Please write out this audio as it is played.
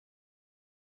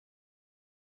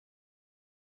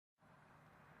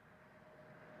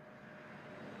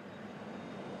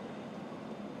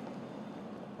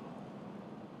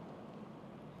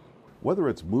Whether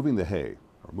it's moving the hay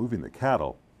or moving the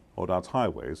cattle, ODOT's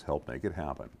highways help make it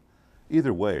happen.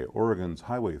 Either way, Oregon's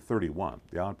Highway 31,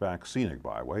 the Outback Scenic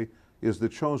Byway, is the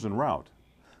chosen route.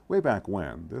 Way back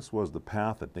when, this was the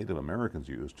path that Native Americans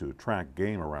used to track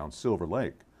game around Silver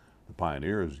Lake. The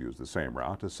pioneers used the same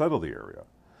route to settle the area.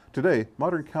 Today,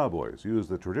 modern cowboys use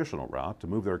the traditional route to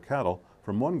move their cattle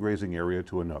from one grazing area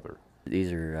to another.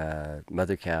 These are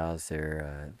mother cows.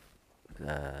 They're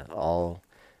all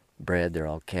bred. They're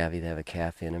all calvy. They have a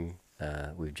calf in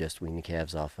them. We've just weaned the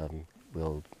calves off of them.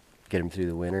 We'll get them through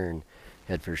the winter and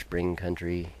head for spring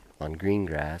country on green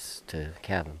grass to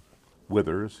calve them.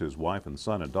 Withers, his wife and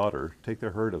son and daughter, take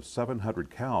their herd of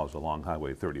 700 cows along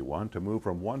Highway 31 to move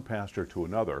from one pasture to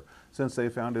another, since they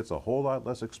found it's a whole lot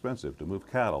less expensive to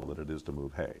move cattle than it is to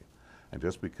move hay. And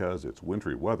just because it's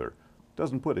wintry weather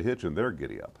doesn't put a hitch in their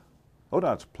giddy-up.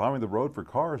 ODOT's plowing the road for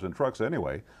cars and trucks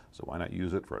anyway, so why not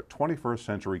use it for a 21st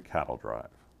century cattle drive?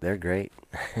 They're great.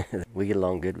 We get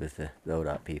along good with the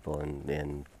ODOT people,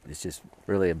 and it's just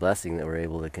really a blessing that we're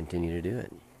able to continue to do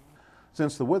it.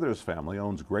 Since the Withers family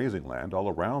owns grazing land all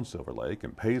around Silver Lake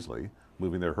and Paisley,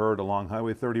 moving their herd along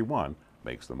Highway 31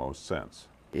 makes the most sense.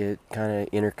 It kind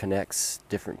of interconnects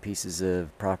different pieces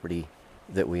of property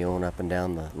that we own up and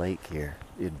down the lake here.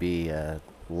 It'd be a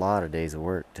lot of days of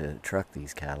work to truck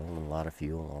these cattle and a lot of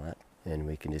fuel and all that. And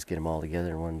we can just get them all together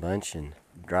in one bunch and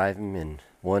drive them in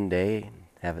one day and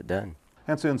have it done.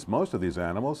 And since most of these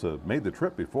animals have made the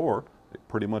trip before, they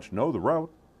pretty much know the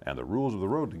route and the rules of the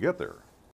road to get there.